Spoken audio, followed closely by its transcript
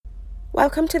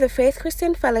Welcome to the Faith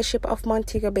Christian Fellowship of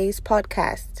Montego Bay's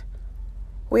podcast.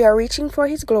 We are reaching for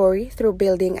His glory through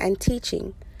building and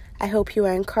teaching. I hope you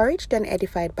are encouraged and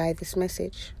edified by this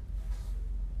message.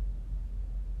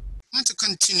 I want to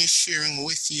continue sharing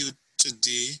with you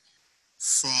today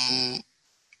from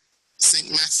St.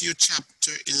 Matthew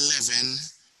chapter 11,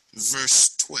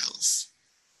 verse 12.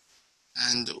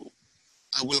 And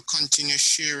I will continue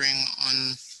sharing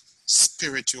on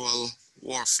spiritual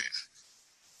warfare.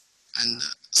 And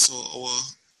so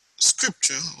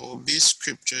our base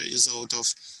scripture is out of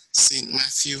St.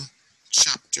 Matthew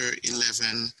chapter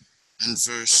 11 and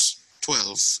verse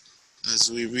 12,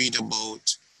 as we read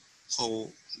about how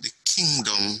the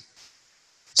kingdom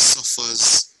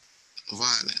suffers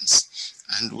violence.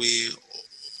 And we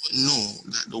know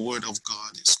that the word of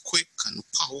God is quick and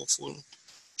powerful,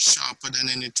 sharper than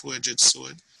any two-edged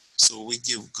sword. So we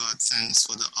give God thanks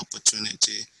for the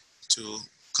opportunity to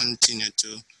continue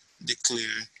to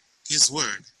declare His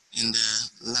word in the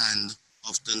land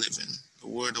of the living. The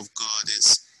word of God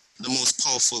is the most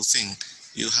powerful thing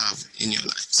you have in your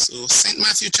life. So St.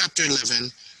 Matthew chapter 11,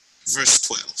 verse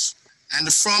 12.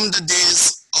 And from the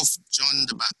days of John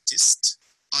the Baptist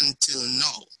until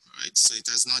now, right? So it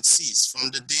has not ceased. From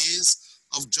the days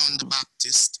of John the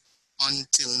Baptist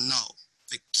until now,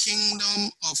 the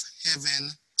kingdom of heaven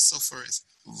suffereth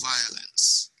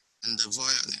violence, and the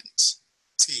violent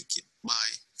take it by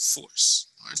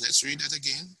force. All right, let's read that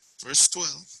again. Verse 12.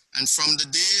 And from the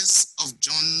days of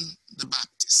John the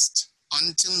Baptist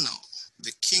until now,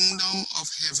 the kingdom of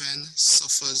heaven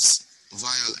suffers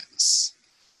violence,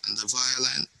 and the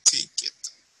violent take it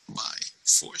by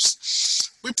force.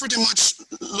 We pretty much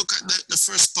look at the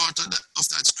first part of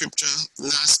that scripture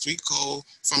last week, how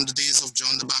from the days of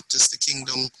John the Baptist, the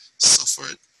kingdom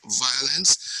suffered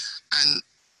violence. And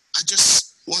I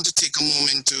just want to take a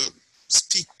moment to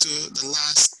speak to the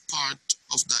last part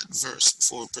of that verse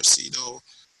before we proceed. How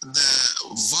the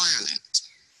violent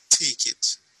take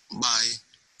it by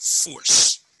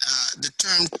force. The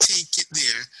term take it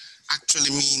there actually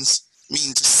means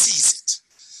to seize it.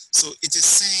 So it is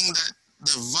saying that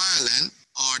the violent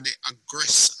or the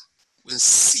aggressor will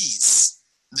seize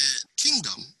the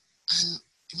kingdom. And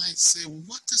you might say,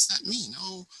 what does that mean?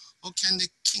 How can the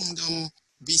kingdom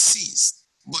be seized?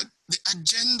 But the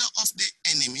agenda of the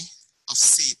enemy, of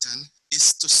Satan,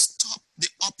 is to stop the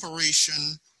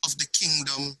operation of the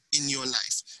kingdom in your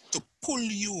life, to pull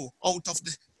you out of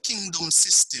the kingdom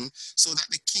system so that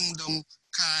the kingdom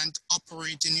can't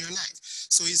operate in your life.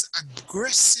 So he's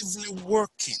aggressively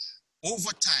working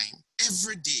over time,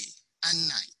 every day and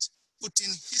night, putting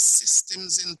his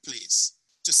systems in place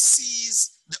to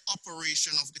seize the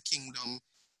operation of the kingdom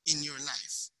in your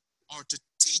life, or to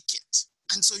take it.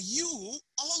 And so you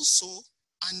also,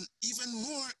 and even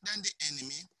more than the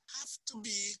enemy, have to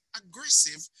be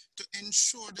aggressive to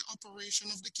ensure the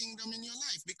operation of the kingdom in your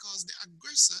life, because the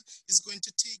aggressor is going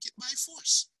to take it by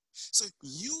force. So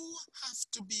you have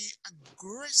to be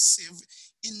aggressive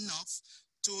enough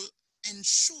to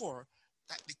ensure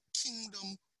that the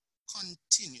kingdom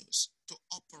continues to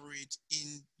operate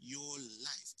in your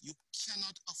life. You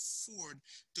cannot afford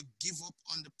to give up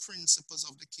on the principles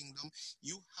of the kingdom.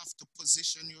 You have to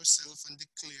position yourself and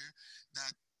declare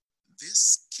that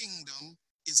this kingdom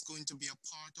is going to be a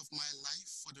part of my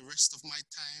life for the rest of my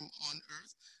time on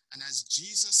earth. And as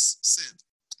Jesus said,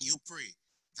 you pray,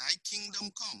 thy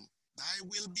kingdom come, thy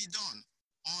will be done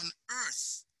on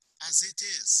earth as it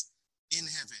is in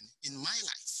heaven, in my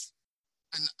life,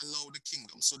 and allow the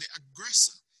kingdom. So the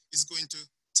aggressor is going to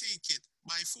take it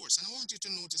by force. And I want you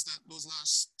to notice that those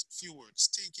last few words,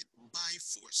 take it by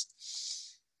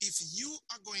force. If you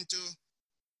are going to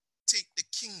take the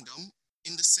kingdom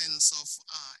in the sense of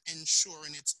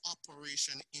ensuring its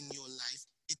operation in your life,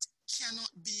 it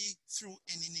cannot be through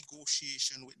any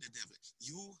negotiation with the devil.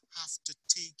 You have to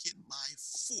take it by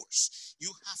force.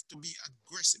 You have to be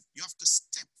aggressive. You have to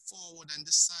step forward and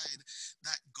decide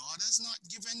that God has not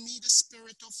given me the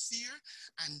spirit of fear,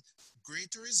 and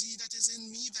greater is he that is in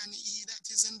me than he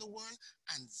that is in the world,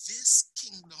 and this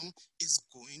kingdom is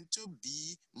going to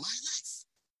be my life.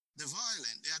 The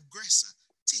violent, the aggressor,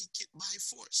 take it by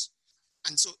force.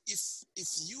 And so if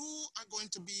you are going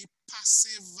to be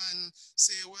passive and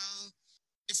say, well,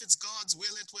 if it's God's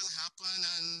will, it will happen,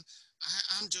 and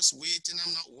I'm just waiting,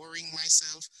 I'm not worrying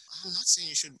myself. I'm not saying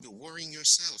you should be worrying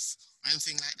yourself or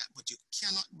anything like that, but you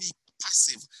cannot be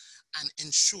passive and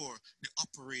ensure the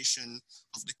operation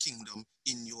of the kingdom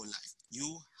in your life.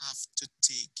 You have to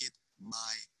take it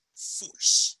by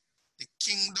force. The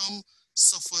kingdom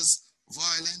suffers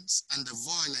violence, and the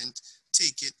violent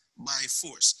take it by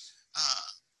force.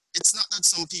 It's not that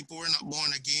some people were not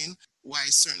born again why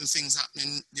certain things happen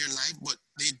in their life, but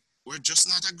they were just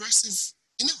not aggressive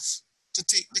enough to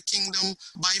take the kingdom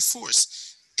by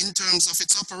force in terms of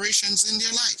its operations in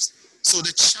their lives. So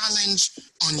the challenge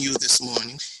on you this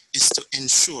morning is to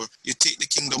ensure you take the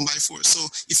kingdom by force. So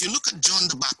if you look at John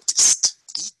the Baptist,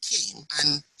 he came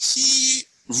and he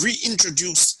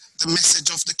reintroduced the message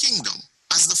of the kingdom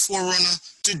as the forerunner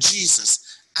to Jesus.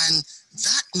 And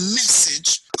that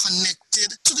message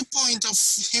connected to the point of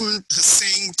him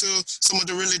saying to some of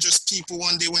the religious people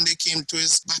one day when they came to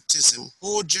his baptism,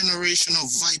 "O generation of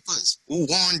vipers, who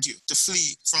warned you to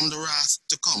flee from the wrath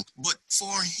to come." But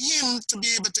for him to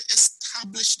be able to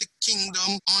establish the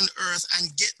kingdom on earth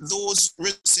and get those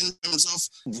results in terms of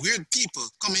weird people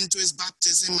coming to his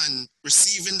baptism and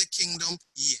receiving the kingdom,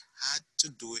 he had to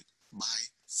do it by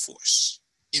force.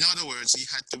 In other words, he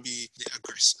had to be the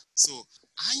aggressor. So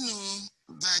I know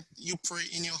that you pray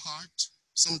in your heart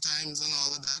sometimes and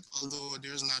all of that, although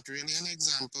there's not really an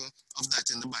example of that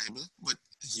in the Bible, but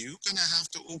you're going to have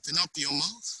to open up your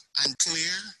mouth and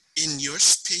clear in your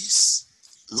space,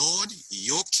 "Lord,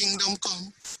 your kingdom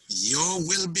come, your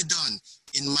will be done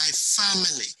in my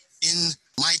family, in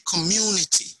my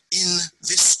community, in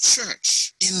this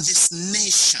church, in this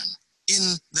nation,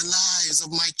 in the lives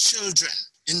of my children,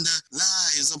 in the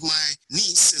lives of my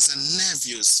nieces and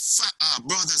nephews,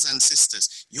 brothers and sisters.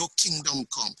 Your kingdom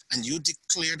come." And you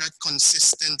declare that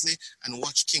consistently and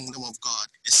watch kingdom of God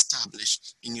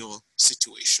established in your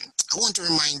situation. I want to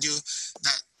remind you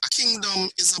that a kingdom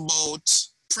is about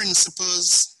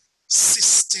principles,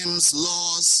 systems,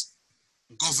 laws,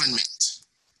 government.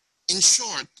 In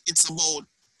short, it's about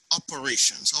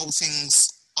operations, how things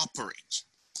operate.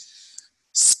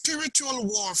 Spiritual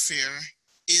warfare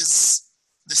is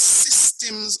the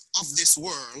systems of this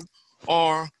world,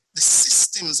 or the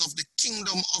systems of the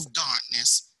kingdom of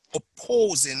darkness,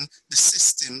 opposing the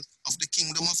system of the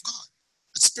kingdom of God.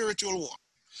 It's spiritual war.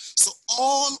 So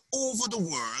all over the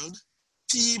world,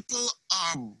 people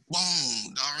are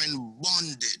bound or in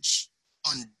bondage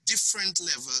on different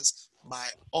levels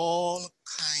by all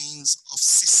kinds of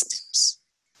systems.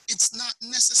 It's not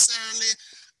necessarily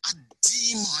a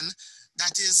demon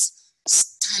that is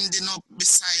standing up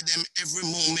beside them every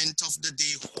moment of the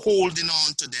day, holding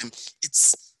on to them.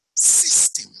 It's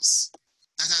systems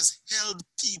that has held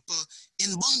people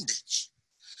in bondage.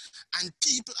 And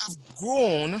people have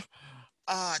grown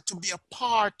to be a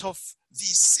part of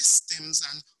these systems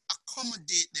and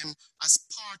accommodate them as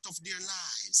part of their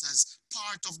lives, as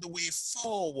part of the way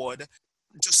forward,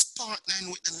 just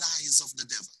partnering with the lies of the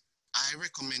devil. I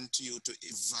recommend to you to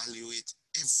evaluate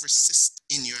every system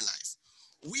in your life.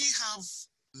 We have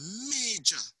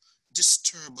major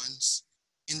disturbance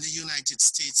in the United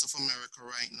States of America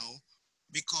right now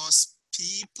because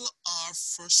people are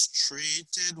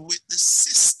frustrated with the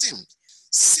systems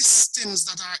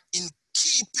that are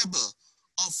incapable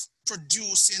of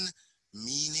producing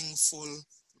meaningful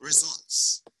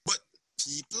results. But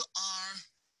people are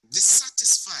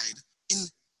dissatisfied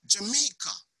in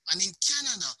Jamaica and in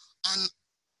Canada and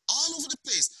all over the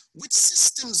place with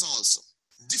systems also,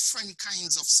 different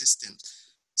kinds of systems.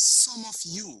 Some of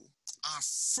you are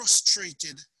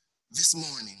frustrated this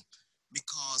morning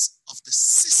because of the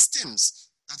systems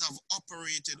that have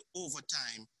operated over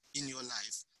time in your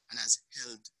life and has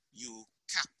held you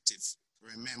captive.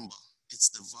 Remember, it's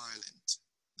the violent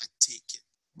that take it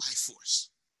by force.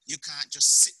 You can't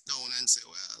just sit down and say,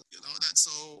 "Well, that's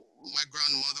how my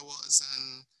grandmother was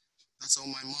and that's how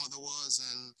my mother was,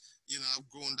 and I've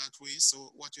grown that way,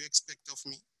 so what do you expect of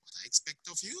me?" What I expect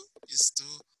of you is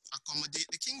to accommodate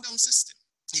the kingdom system.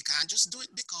 You can't just do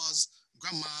it because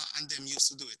grandma and them used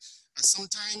to do it. And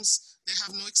sometimes they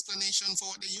have no explanation for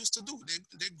what they used to do.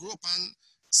 They grew up and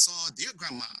saw their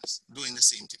grandmas doing the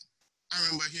same thing. I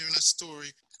remember hearing a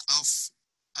story of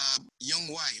a young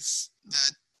wife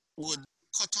that would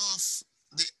cut off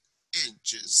the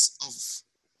edges of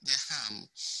the ham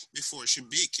before she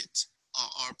bake it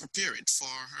or prepare it for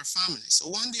her family. So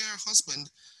one day her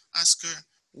husband asked her,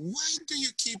 "Why do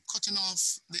you keep cutting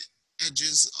off the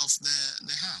edges of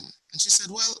the ham?" And she said,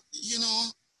 "Well,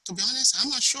 to be honest, I'm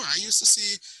not sure. I used to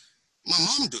see my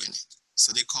mom doing it."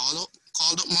 So they called up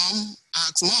mom,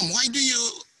 asked mom, why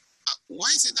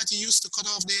is it that you used to cut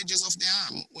off the edges of the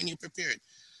ham when you prepare it?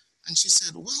 And she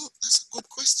said, "Well, that's a good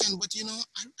question, but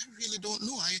I really don't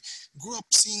know. I grew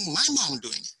up seeing my mom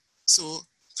doing it." So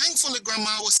thankfully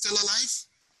grandma was still alive,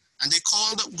 and they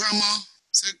called up grandma,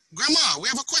 said, "Grandma, we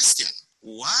have a question.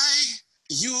 Why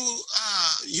you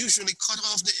usually cut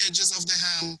off the edges of the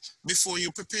ham before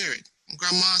you prepare it?" And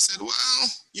grandma said,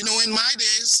 "Well, in my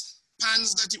days,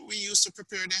 pans that we used to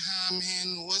prepare the ham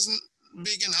in wasn't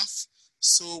big enough,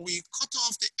 So we cut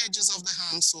off the edges of the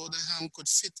ham so the ham could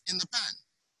fit in the pan.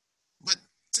 But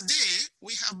today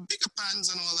we have bigger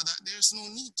pans and all of that. There's no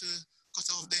need to cut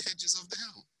off the edges of the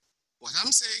ham. What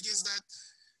I'm saying is that,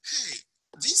 hey,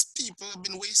 these people have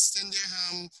been wasting their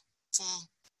ham for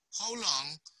how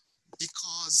long?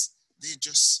 Because they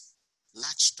just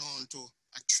latched on to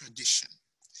a tradition.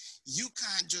 You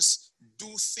can't just do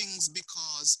things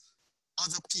because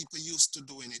other people used to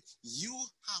doing it. You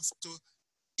have to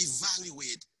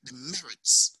evaluate the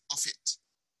merits of it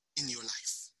in your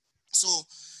life. So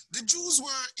the Jews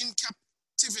were in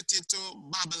captivity to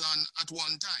Babylon at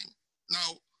one time.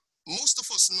 Now, most of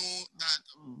us know that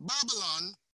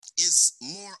Babylon is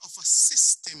more of a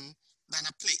system than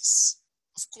a place.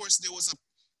 Of course, there was a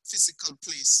physical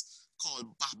place called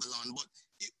Babylon, but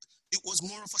it was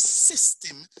more of a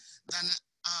system than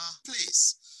a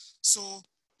place. So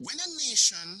when a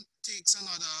nation takes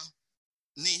another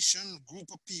nation, group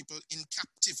of people in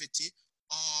captivity,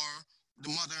 or the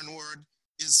modern word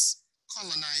is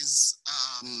colonize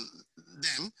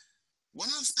them, one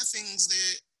of the things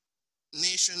the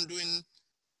nation doing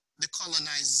the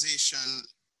colonization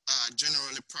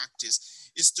generally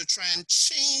practice is to try and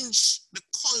change the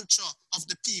culture of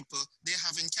the people they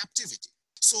have in captivity.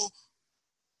 So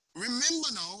remember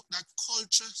now that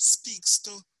culture speaks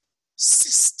to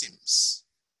systems,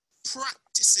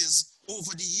 practices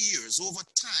over the years, over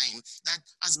time, that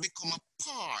has become a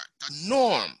part, a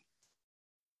norm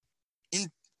in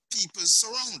people's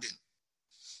surrounding.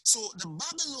 So the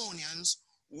Babylonians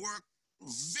worked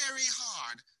very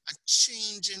hard at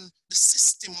changing the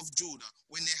system of Judah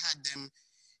when they had them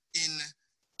in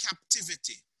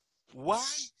captivity. Why?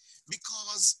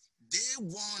 Because they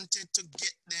wanted to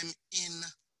get them in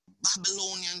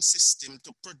Babylonian system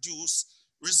to produce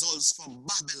results for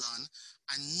Babylon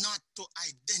and not to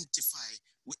identify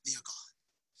with their God.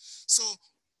 So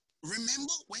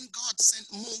remember when God sent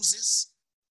Moses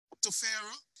to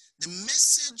Pharaoh? The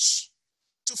message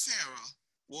to Pharaoh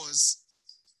was,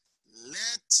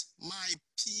 let my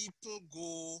people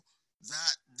go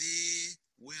that they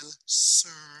will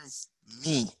serve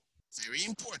me. Very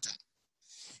important.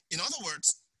 In other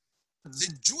words,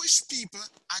 the Jewish people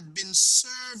had been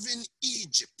serving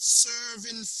Egypt,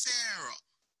 serving Pharaoh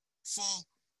for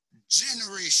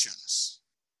generations.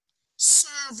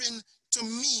 Serving to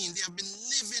mean they have been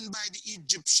living by the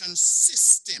Egyptian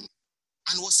system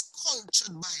and was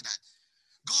cultured by that.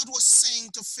 God was saying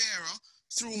to Pharaoh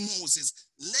through Moses,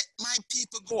 let my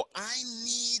people go. I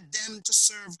need them to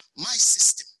serve my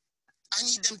system. I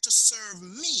need them to serve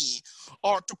me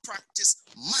or to practice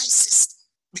my system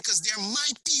because they're my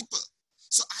people.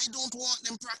 So I don't want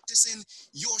them practicing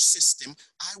your system.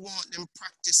 I want them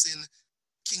practicing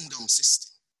kingdom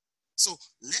system. So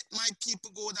let my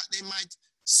people go that they might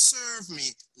serve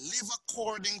me, live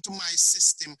according to my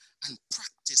system, and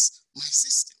practice my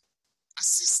system. A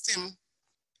system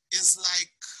is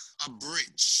like a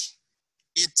bridge.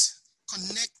 It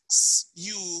connects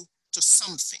you to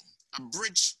something. A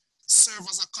bridge serves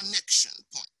as a connection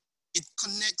point. It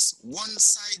connects one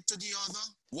side to the other,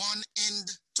 one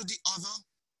end to the other,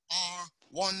 or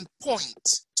one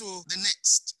point to the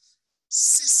next.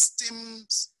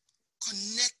 Systems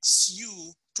connects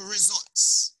you to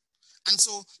results. And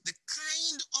so the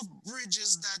kind of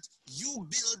bridges that you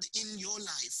build in your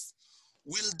life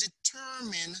will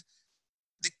determine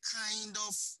the kind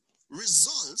of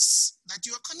results that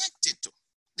you are connected to,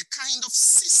 the kind of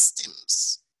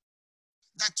systems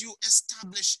that you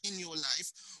establish in your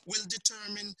life will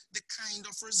determine the kind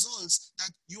of results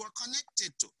that you are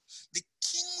connected to. The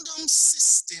kingdom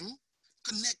system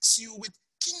connects you with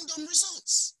kingdom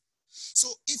results. So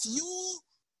if you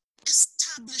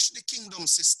establish the kingdom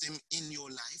system in your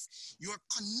life, you are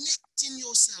connecting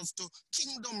yourself to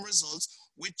kingdom results,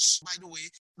 which, by the way,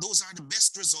 those are the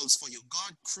best results for you.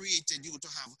 God created you to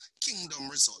have kingdom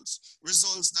results,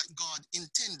 results that God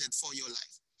intended for your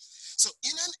life. So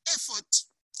in an effort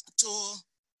to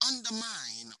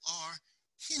undermine or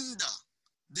hinder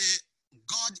the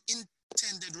God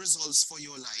intended results for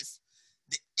your life,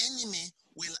 the enemy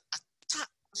will attack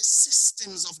the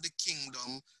systems of the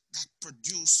kingdom that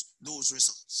produce those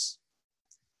results.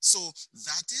 So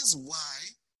that is why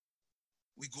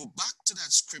we go back to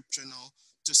that scripture now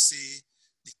to say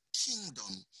the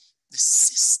kingdom, the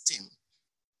system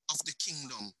of the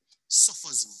kingdom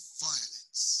suffers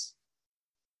violence.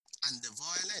 And the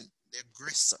violent, the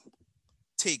aggressor,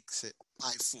 takes it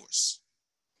by force.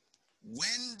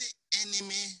 When the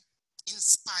enemy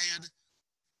inspired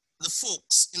the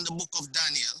folks in the book of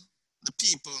Daniel, the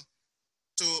people,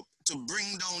 to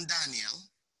bring down Daniel,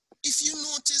 if you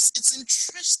notice, it's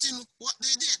interesting what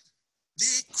they did.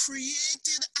 They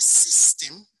created a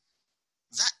system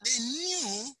that they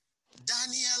knew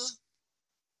Daniel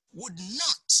would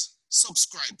not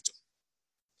subscribe to.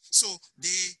 So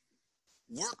they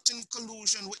worked in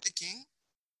collusion with the king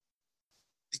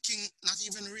not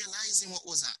even realizing what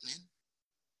was happening,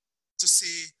 to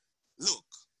say, look,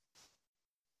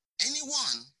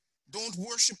 anyone don't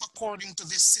worship according to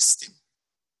this system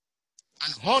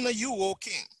and honor you, O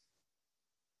king.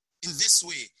 In this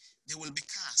way, they will be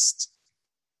cast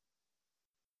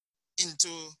into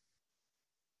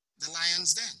the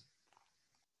lion's den.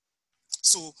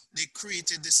 So they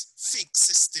created this fake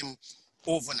system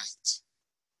overnight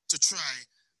to try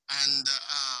and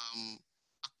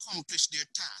accomplish their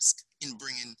task in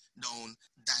bringing down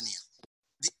Daniel.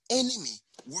 The enemy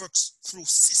works through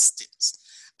systems.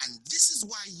 And this is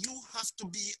why you have to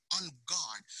be on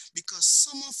guard, because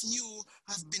some of you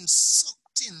have been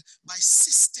sucked in by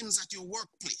systems at your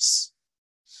workplace.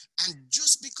 And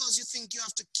just because you think you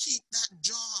have to keep that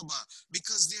job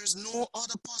because there's no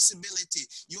other possibility,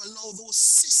 you allow those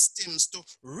systems to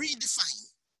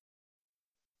redefine.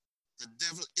 The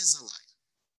devil is a liar.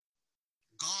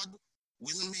 God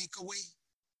will make a way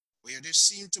where there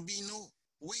seems to be no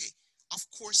way. Of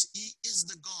course, he is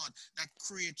the God that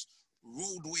creates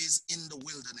roadways in the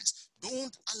wilderness.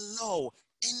 Don't allow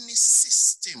any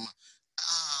system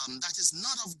that is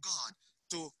not of God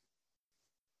to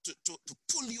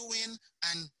pull you in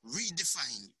and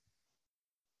redefine you.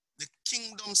 The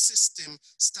kingdom system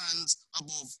stands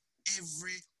above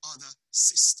every other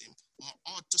system, or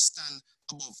ought to stand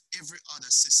above every other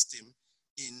system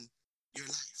in your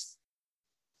life.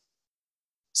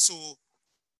 So,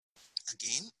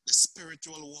 again, the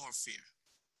spiritual warfare,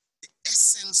 the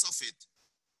essence of it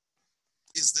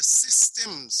is the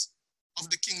systems of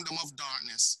the kingdom of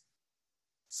darkness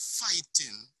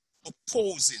fighting,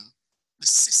 opposing the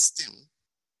system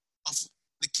of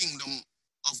the kingdom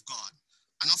of God.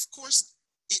 And of course,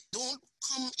 it don't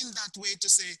come in that way to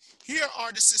say, here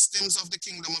are the systems of the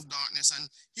kingdom of darkness and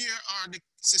here are the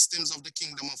systems of the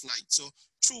kingdom of light. So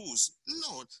choose.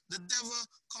 No, the devil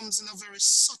comes in a very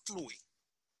subtle way.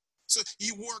 So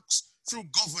he works through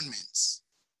governments,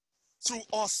 through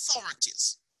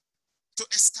authorities to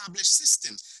establish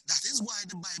systems. That is why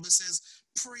the Bible says,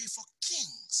 pray for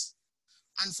kings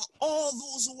and for all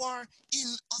those who are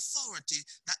in authority,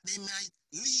 that they might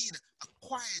lead a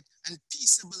quiet and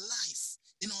peaceable life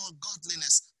in all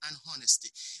godliness and honesty.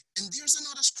 And there's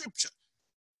another scripture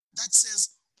that says,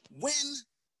 when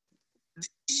the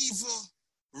evil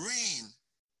reign,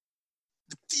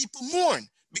 the people mourn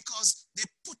because they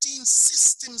put in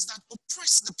systems that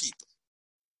oppress the people.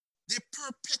 They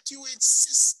perpetuate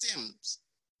systems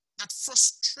that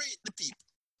frustrate the people.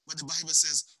 But the Bible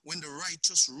says, when the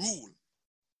righteous rule,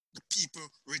 the people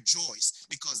rejoice,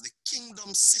 because the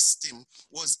kingdom system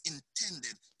was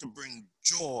intended to bring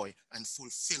joy and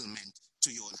fulfillment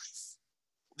to your life.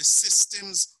 The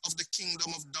systems of the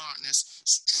kingdom of darkness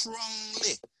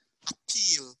strongly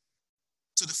appeal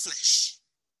to the flesh,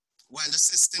 while the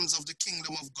systems of the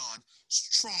kingdom of God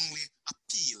strongly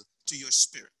appeal to your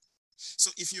spirit.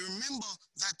 So if you remember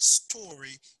that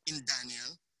story in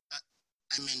Daniel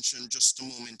I mentioned just a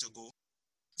moment ago,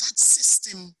 that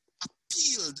system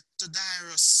appealed to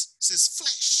Darius's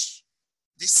flesh.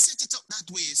 They set it up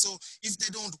that way. So if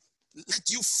they don't let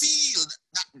you feel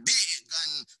that big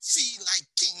and feel like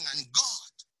king and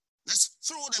God, let's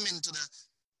throw them into the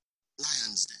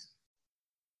lion's den.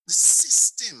 The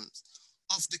systems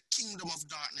of the kingdom of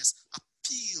darkness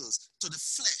appeals to the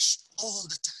flesh all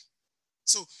the time.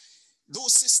 So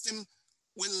those systems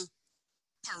will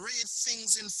parade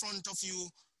things in front of you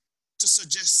to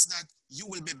suggest that you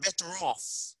will be better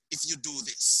off if you do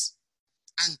this,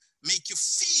 and make you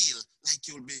feel like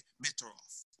you'll be better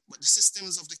off. But the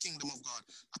systems of the kingdom of God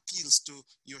appeals to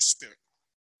your spirit.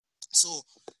 So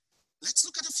let's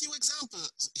look at a few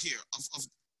examples here of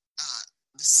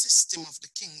the system of the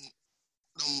kingdom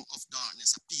of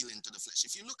darkness appealing to the flesh.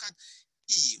 If you look at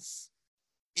Eve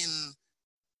in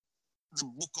the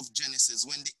book of Genesis,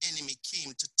 when the enemy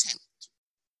came to tempt,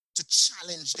 to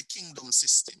challenge the kingdom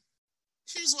system,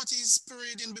 here's what he's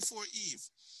parading before Eve.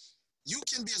 You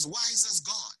can be as wise as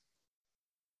God.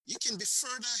 You can be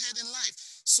further ahead in life.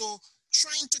 So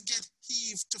trying to get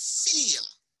Eve to feel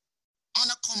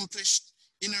unaccomplished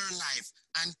in her life,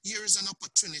 and here is an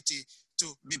opportunity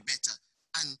to be better.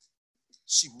 And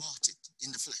she bought it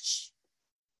in the flesh.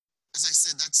 As I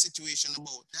said, that situation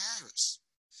about Darius.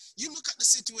 You look at the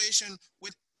situation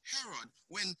with Herod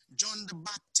when John the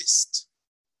Baptist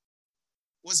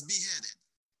was beheaded.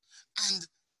 And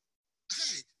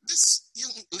hey, this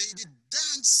young lady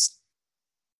danced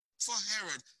for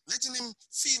Herod letting him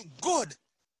feel good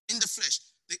in the flesh.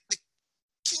 The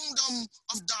kingdom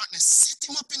of darkness set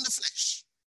him up in the flesh.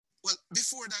 Well,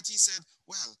 before that, he said,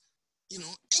 well,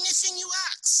 anything you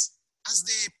ask, as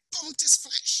they pumped his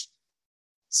flesh.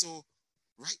 So,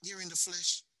 right there in the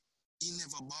flesh, he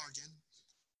never bargained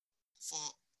for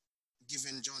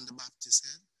giving John the Baptist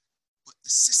head, but the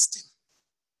system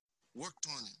worked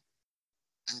on him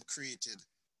and created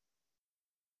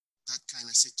that kind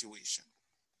of situation.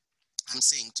 I'm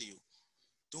saying to you,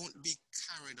 don't be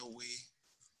carried away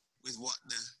with what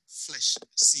the flesh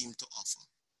seemed to offer.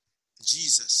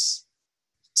 Jesus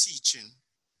teaching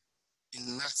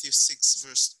in Matthew 6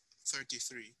 verse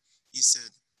 33, he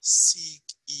said, seek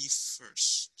ye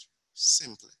first,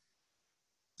 simply,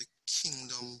 the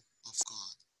kingdom of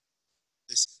God,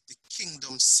 the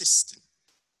kingdom system,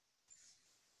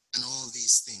 and all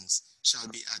these things shall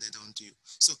be added unto you.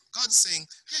 So God's saying,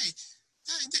 hey,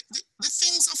 the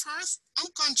things of earth, I'm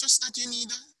conscious that you need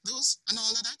those and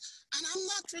all of that, and I'm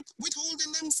not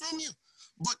withholding them from you.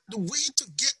 But the way to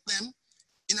get them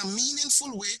in a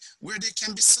meaningful way where they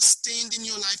can be sustained in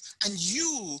your life and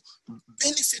you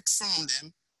benefit from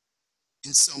them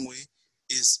in some way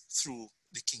is through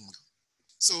the kingdom.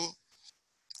 So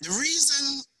the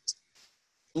reason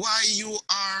why you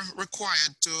are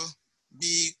required to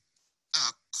be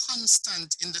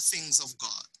constant in the things of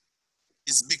God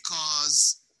is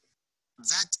because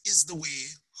that is the way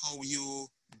how you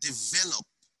develop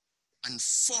and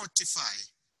fortify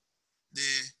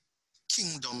the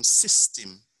kingdom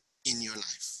system in your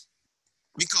life.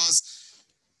 Because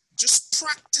just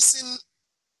practicing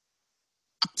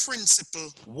a principle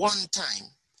one time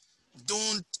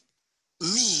don't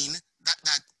mean that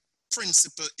that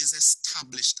principle is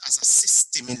established as a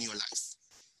system in your life.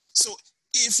 So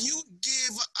if you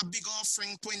gave a big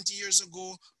offering 20 years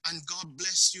ago and God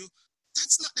bless you,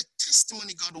 that's not the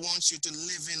testimony God wants you to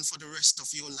live in for the rest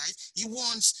of your life. He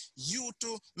wants you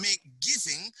to make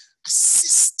giving a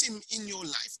system in your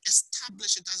life,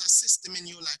 establish it as a system in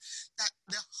your life, that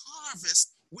the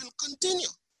harvest will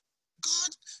continue.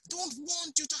 God don't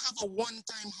want you to have a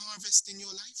one-time harvest in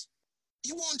your life.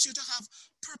 He wants you to have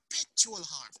perpetual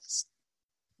harvest.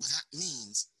 But that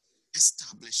means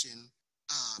establishing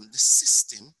the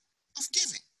system of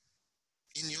giving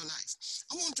in your life.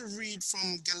 I want to read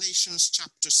from Galatians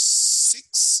chapter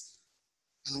 6,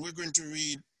 and we're going to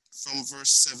read from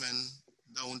verse 7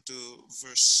 down to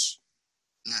verse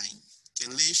 9.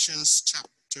 Galatians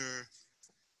chapter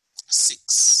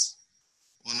 6,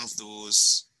 one of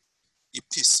those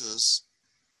epistles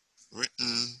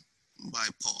written by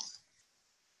Paul.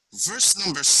 Verse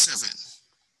number 7,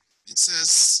 it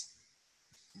says,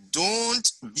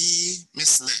 don't be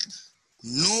misled.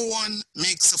 No one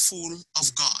makes a fool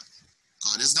of God.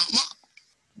 God is not mocked.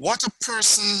 What a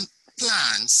person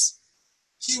plants,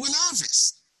 he will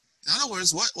harvest. In other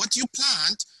words, what you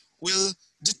plant will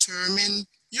determine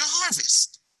your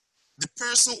harvest. The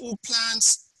person who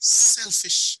plants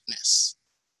selfishness,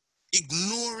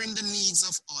 ignoring the needs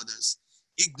of others,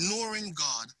 ignoring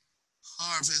God,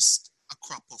 harvest a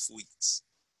crop of weeds.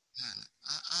 And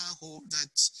I hope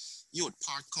that you would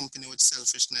part company with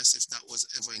selfishness if that was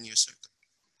ever in your circle.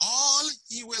 All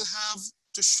he will have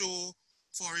to show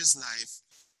for his life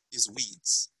is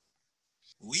weeds.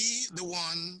 We, the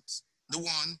one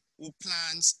who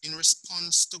plants in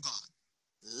response to God,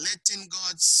 letting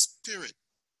God's Spirit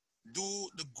do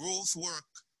the growth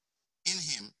work in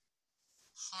him,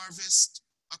 harvest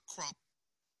a crop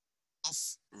of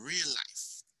real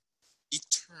life,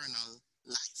 eternal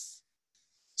life.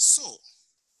 So,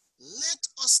 let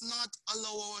us not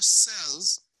allow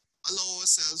ourselves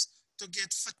to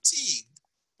get fatigued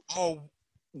or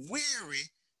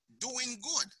weary doing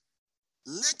good.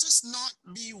 Let us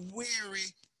not be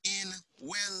weary in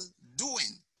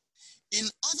well-doing. In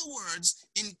other words,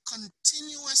 in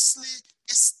continuously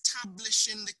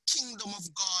establishing the kingdom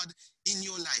of God in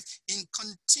your life, in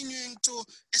continuing to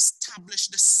establish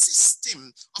the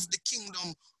system of the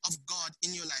kingdom of God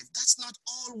in your life. That's not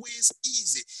always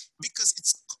easy because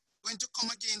it's going to come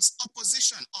against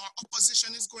opposition, or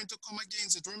opposition is going to come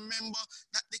against it. Remember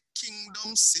that the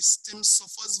kingdom system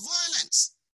suffers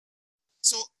violence.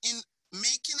 So in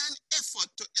making an effort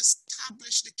to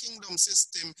establish the kingdom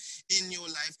system in your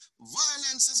life,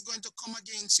 violence is going to come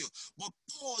against you. But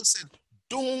Paul said,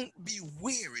 don't be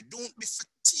weary, don't be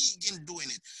fatigued in doing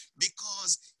it,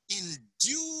 because in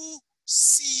due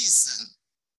season,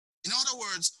 in other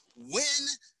words, when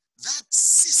that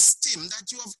system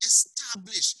that you have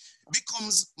established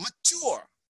becomes mature,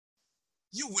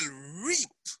 you will reap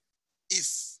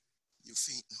if you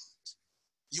faint not.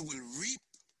 You will reap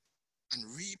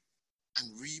and reap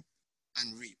and reap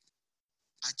and reap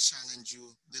at challenge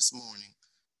you this morning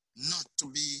not to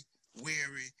be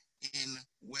weary in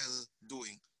well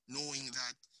doing, knowing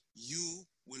that you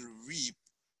will reap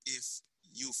if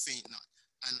you faint not.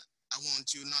 And I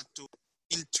want you not to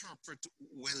interpret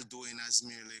well doing as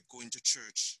merely going to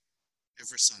church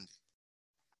every Sunday.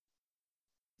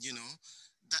 You know,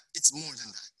 that it's more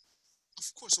than that.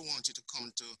 Of course, I want you to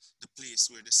come to the place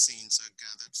where the saints are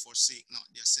gathered, forsake not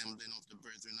the assembling of the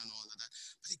brethren and all of that.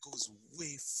 But it goes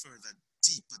way further,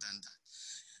 deeper than that.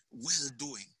 Well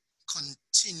doing,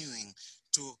 continuing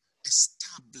to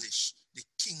establish the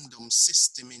kingdom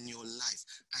system in your life.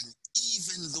 And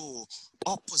even though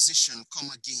opposition come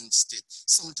against it,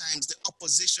 sometimes the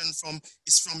opposition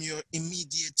is from your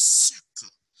immediate circle,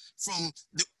 from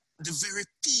the very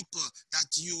people that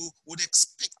you would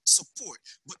expect support,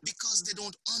 but because they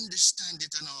don't understand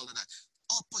it and all of that,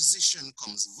 opposition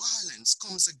comes, violence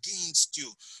comes against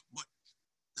you. But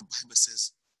the Bible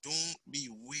says, don't be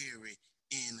weary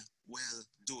in well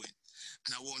doing.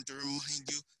 And I want to remind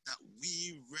you that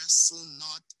we wrestle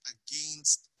not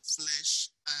against flesh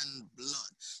and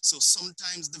blood. So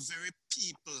sometimes the very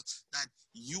people that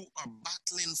you are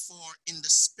battling for in the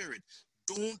spirit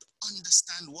don't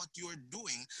understand what you're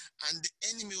doing, and the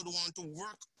enemy would want to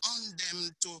work on them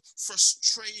to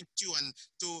frustrate you and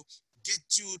to get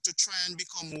you to try and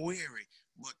become weary.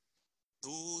 But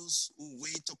those who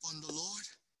wait upon the Lord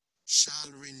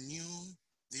shall renew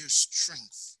their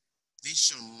strength. They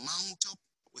shall mount up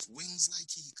with wings like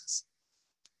eagles.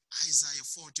 Isaiah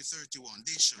 40:31.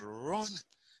 They shall run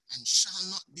and shall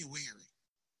not be weary.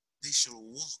 They shall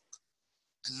walk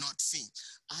and not faint.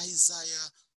 Isaiah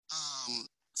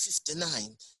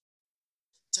 59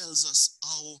 tells us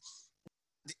how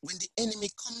when the enemy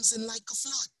comes in like a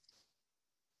flood,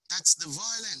 that's the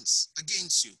violence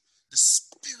against you. The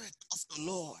Spirit of the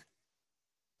Lord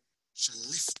shall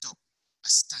lift up a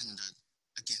standard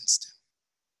against him.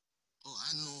 Oh,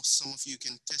 I know some of you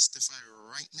can testify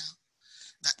right now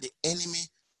that the enemy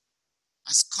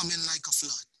has come in like a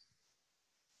flood.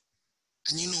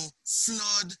 And you know,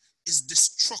 flood is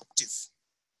destructive.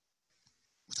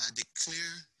 But I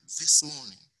declare this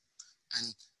morning,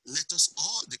 and let us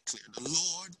all declare, the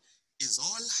Lord is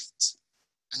our light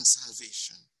and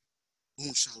salvation.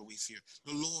 Whom shall we fear?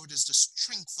 The Lord is the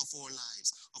strength of our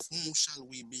lives. Of whom shall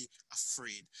we be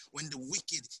afraid? When the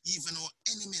wicked, even our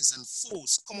enemies and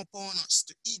foes, come upon us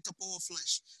to eat up our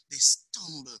flesh, they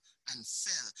stumble and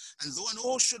fell. And though an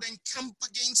host should encamp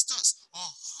against us, our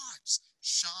hearts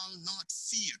shall not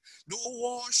fear. Though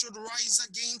war should rise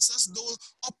against us, though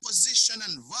opposition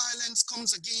and violence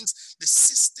comes against the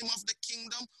system of the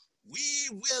kingdom, we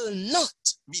will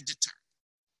not be deterred.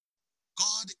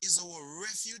 God is our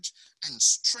refuge and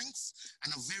strength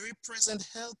and a very present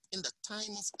help in the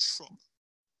time of trouble.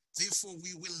 Therefore,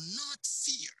 we will not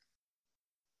fear,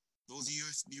 though the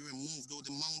earth be removed, though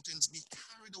the mountains be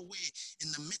carried away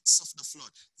in the midst of the flood.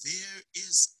 There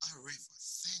is a river.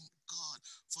 Thank God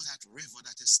for that river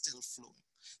that is still flowing.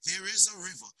 There is a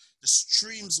river, the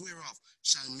streams whereof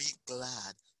shall make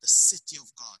glad the city of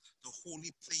God, the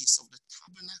holy place of the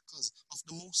tabernacles of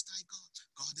the Most High God.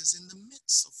 God is in the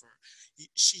midst of her.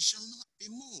 She shall not be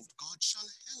moved. God shall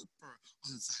help her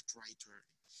on that right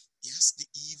early. Yes, the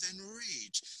heathen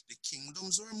rage, the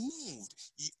kingdoms were moved.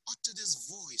 He uttered his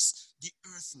voice, the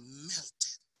earth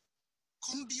melted.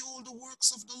 Come behold the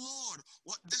works of the Lord,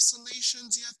 what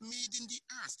desolations he hath made in the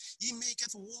earth. He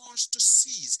maketh wars to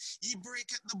cease. He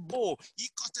breaketh the bow. He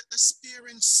cutteth the spear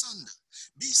in sunder.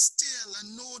 Be still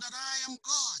and know that I am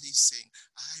God, he's saying.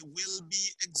 I will be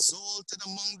exalted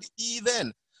among the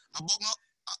heathen. I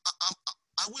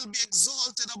will be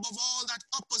exalted above all that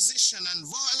opposition and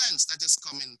violence that is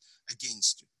coming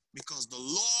against you. Because the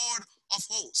Lord of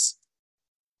hosts,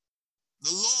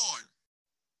 the Lord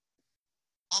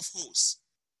of hosts,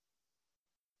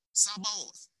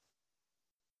 Sabaoth,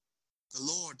 the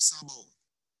Lord Sabaoth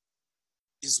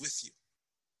is with you.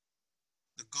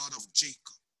 The God of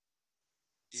Jacob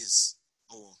is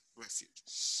our refuge.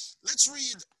 Let's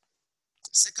read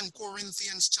 2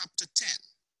 Corinthians chapter 10.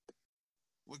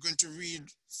 We're going to read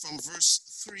from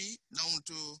verse 3 down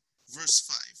to verse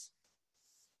 5.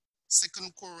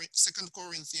 2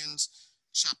 Corinthians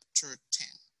chapter 10.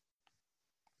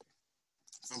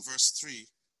 From verse 3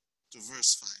 to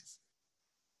verse 5.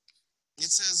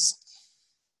 It says,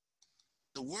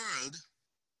 the world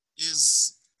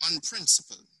is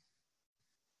unprincipled.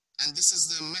 And this is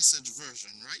the Message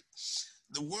version, right?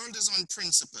 The world is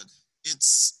unprincipled.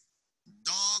 It's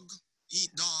dog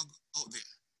eat dog out there.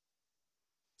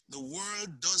 The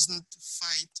world doesn't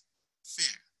fight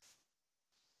fair.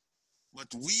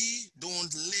 But we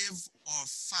don't live or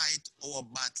fight our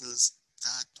battles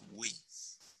that way.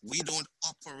 we don't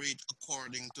operate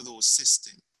according to those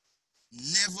systems.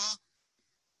 Never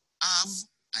have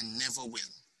and never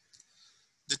will.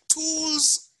 The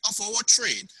tools of our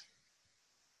trade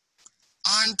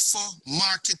aren't for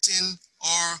marketing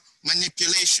or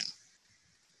manipulation,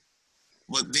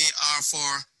 but they are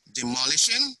for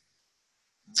demolishing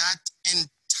that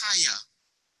entire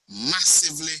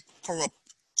massively corrupt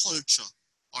culture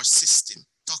or system.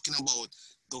 Talking about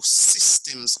those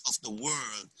systems of the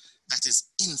world that is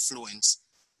influenced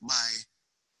by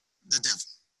the devil.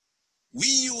 We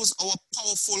use our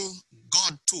powerful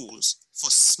God tools for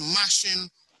smashing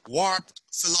warped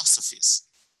philosophies.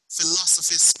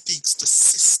 Philosophy speaks to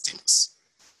systems,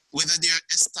 whether they are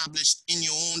established in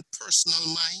your own personal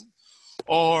mind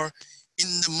or in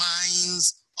the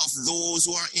minds of those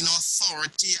who are in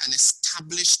authority and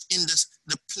established in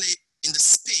the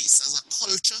space as a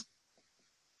culture.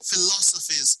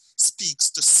 Philosophies speaks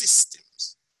to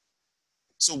systems.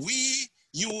 So we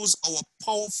use our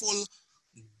powerful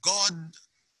God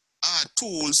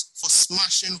tools for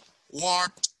smashing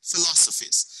warped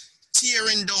philosophies,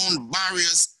 tearing down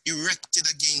barriers erected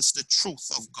against the truth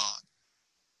of God,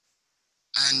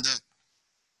 and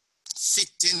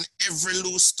fitting every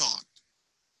loose thought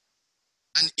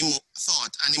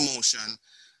and emotion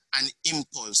and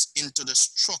impulse into the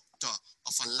structure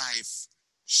of a life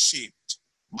shaped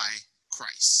by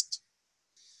Christ.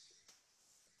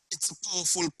 It's a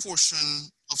powerful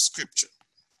portion of scripture.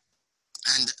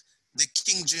 And the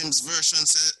King James Version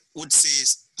would say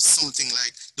something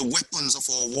like, the weapons of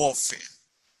our warfare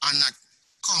are not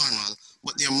carnal,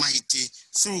 but they're mighty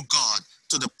through God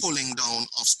to the pulling down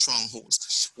of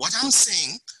strongholds. What I'm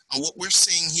saying, and what we're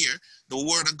saying here, the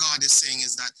word of God is saying,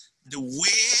 is that the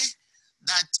way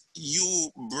that you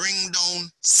bring down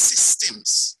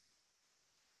systems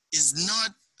is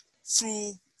not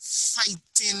through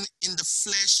fighting in the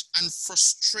flesh and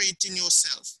frustrating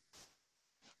yourself.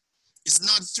 It's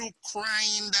not through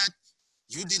crying that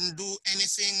you didn't do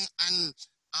anything and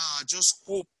just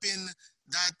hoping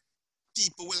that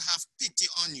people will have pity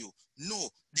on you. No,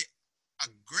 the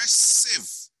aggressive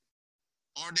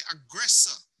or the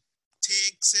aggressor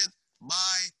takes it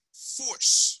by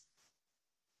force.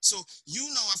 So you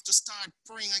now have to start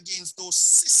praying against those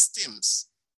systems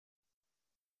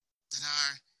that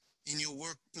are in your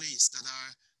workplace, that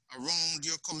are around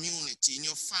your community, in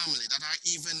your family, that are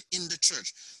even in the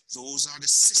church. Those are the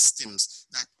systems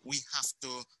that we have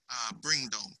to bring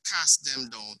down, cast them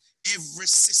down. Every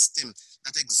system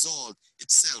that exalts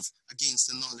itself against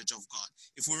the knowledge of God.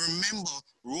 If we remember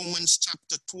Romans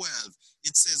chapter 12,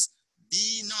 it says,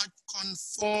 be not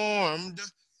conformed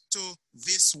to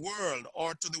this world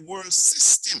or to the world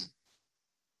system,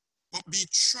 but be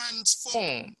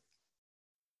transformed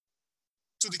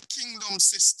to the kingdom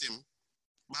system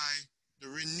by the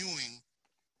renewing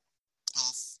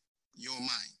of your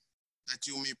mind, that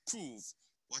you may prove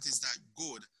what is that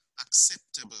good,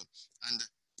 acceptable, and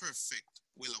perfect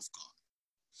will of God.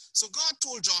 So God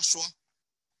told Joshua,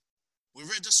 we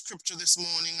read the scripture this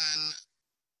morning, and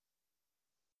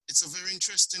it's a very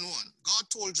interesting one. God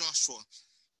told Joshua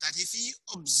that if he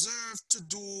observed to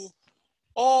do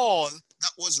all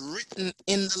that was written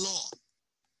in the law,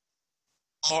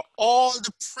 or all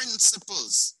the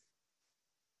principles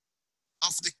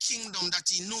of the kingdom that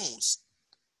he knows,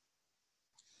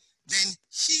 then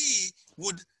he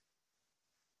would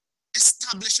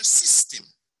establish a system,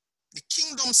 the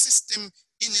kingdom system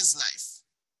in his life.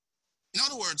 In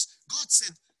other words, God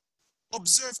said,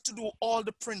 observe to do all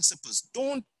the principles.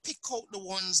 Don't pick out the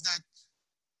ones that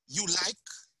you like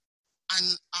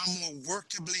and are more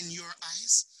workable in your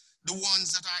eyes, the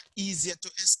ones that are easier to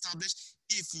establish.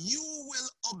 If you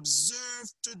will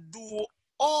observe to do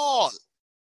all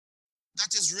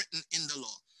that is written in the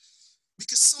law.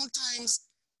 Because sometimes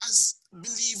as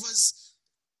believers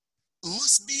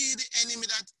must be the enemy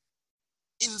that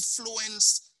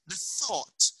influence the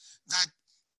thought that,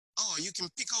 oh, you can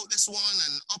pick out this one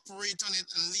and operate on it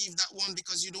and leave that one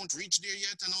because you don't reach there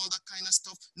yet and all that kind of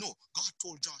stuff. No, God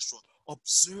told Joshua,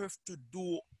 observe to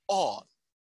do all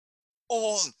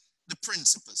the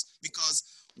principles, because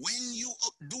when you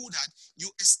do that, you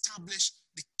establish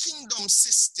the kingdom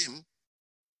system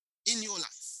in your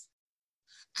life.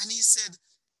 And he said,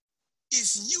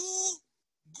 if you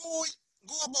go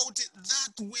about it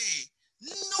that way,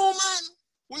 no man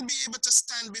will be able to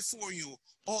stand before you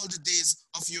all the days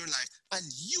of your life, and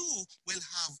you will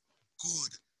have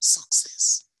good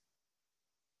success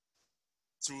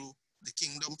through the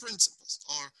kingdom principles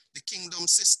or the kingdom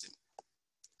system.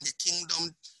 The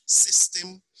kingdom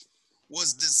system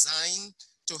was designed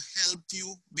to help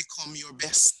you become your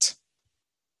best.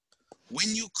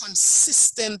 when you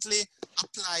consistently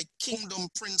apply kingdom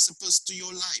principles to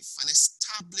your life and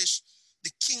establish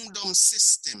the kingdom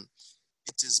system,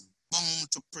 it is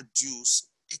bound to produce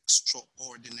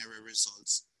extraordinary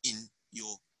results in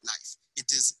your life.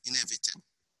 It is inevitable.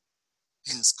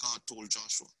 Hence, God told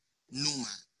Joshua, no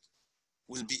man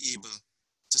will be able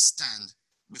to stand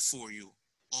before you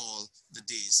all the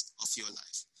days of your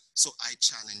life. So I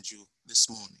challenge you this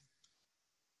morning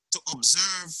to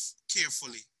observe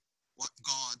carefully what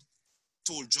God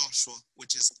told Joshua,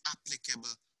 which is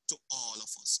applicable to all of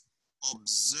us.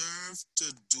 Observe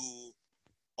to do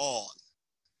all.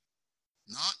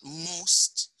 Not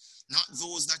most, not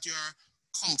those that you're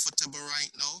comfortable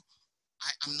right now.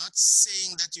 I am not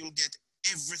saying that you'll get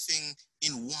everything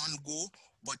in one go,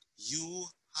 but you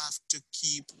have to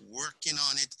keep working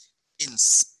on it in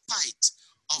spite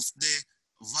of the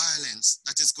violence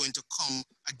that is going to come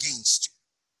against you.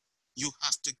 You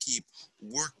have to keep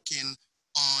working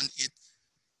on it,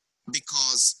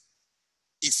 because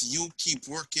if you keep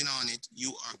working on it,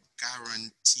 you are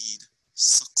guaranteed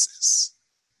success.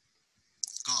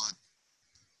 God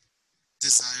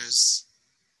desires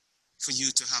for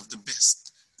you to have the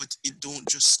best, but it don't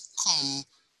just come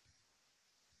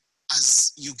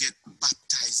as you get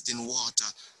baptized in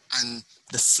water and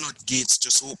the floodgates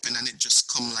just open and it just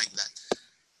come like that.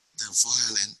 The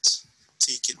violent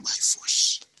take it by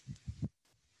force.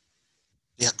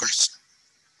 The aggression.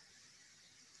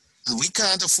 And we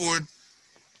can't afford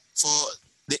for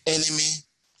the enemy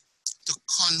to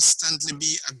constantly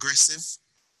be aggressive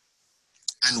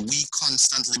and we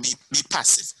constantly be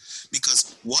passive,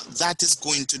 because what that is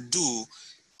going to do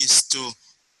is to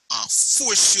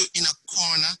force you in a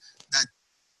corner that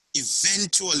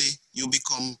eventually you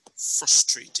become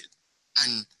frustrated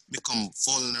and become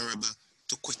vulnerable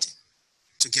to quitting.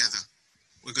 Together,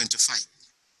 we're going to fight.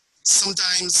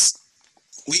 Sometimes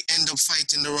we end up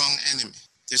fighting the wrong enemy.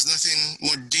 There's nothing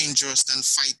more dangerous than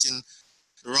fighting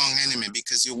the wrong enemy,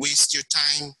 because you waste your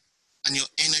time and your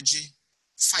energy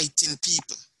fighting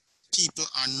people. People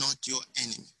are not your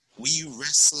enemy. We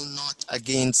wrestle not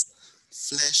against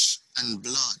flesh and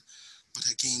blood, but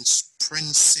against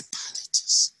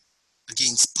principalities,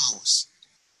 against powers,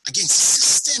 against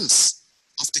systems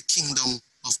of the kingdom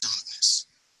of darkness.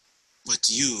 But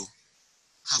you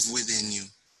have within you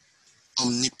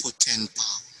omnipotent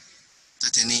power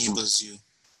that enables you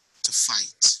to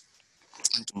fight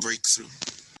and to break through.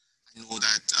 I know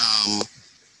that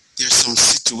there's some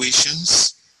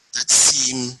situations that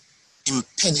seem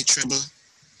impenetrable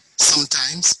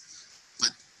sometimes,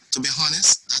 but to be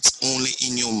honest, that's only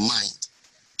in your mind.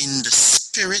 In the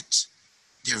spirit,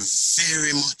 they're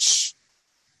very much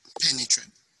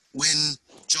penetrable. When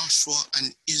Joshua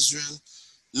and Israel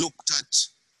looked at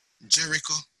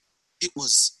Jericho, it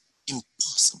was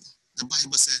impossible. The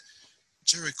Bible said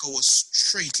Jericho was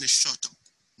straightly shut up.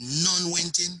 None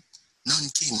went in, none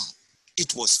came out.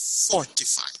 It was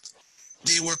fortified.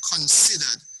 They were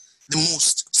considered the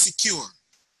most secure.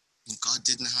 And God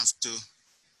didn't have to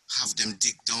have them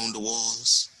dig down the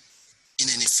walls in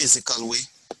any physical way.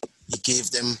 He gave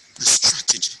them the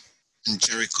strategy, and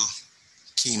Jericho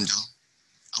came down.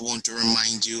 I want to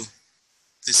remind you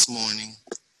this morning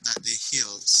that the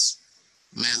hills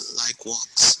melt like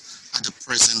wax at the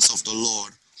presence of the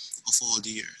Lord of all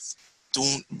the earth.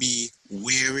 Don't be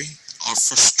weary or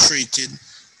frustrated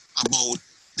about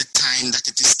the time that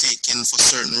it is taken for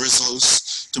certain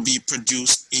results to be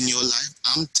produced in your life.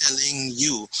 I'm telling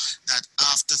you that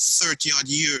after 30 odd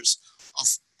years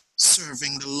of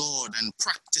serving the Lord and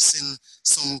practicing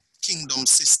some kingdom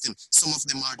system, some of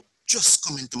them are just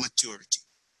coming to maturity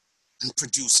and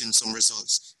producing some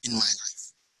results in my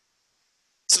life.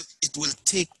 So it will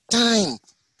take time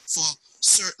for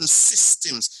certain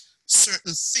systems,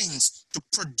 certain things to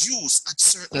produce at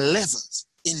certain levels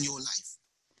in your life.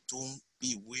 Don't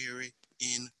be weary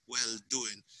in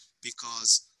well-doing,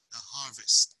 because the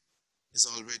harvest is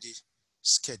already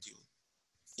scheduled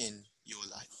in your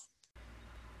life.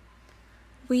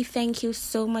 We thank you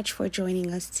so much for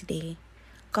joining us today.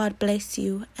 God bless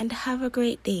you and have a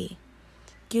great day.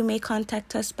 You may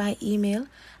contact us by email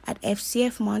at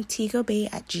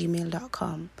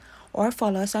fcfmontegobay@gmail.com or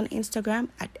follow us on Instagram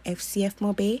at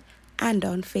fcfmobay and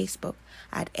on Facebook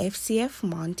at FCF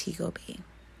Montego Bay.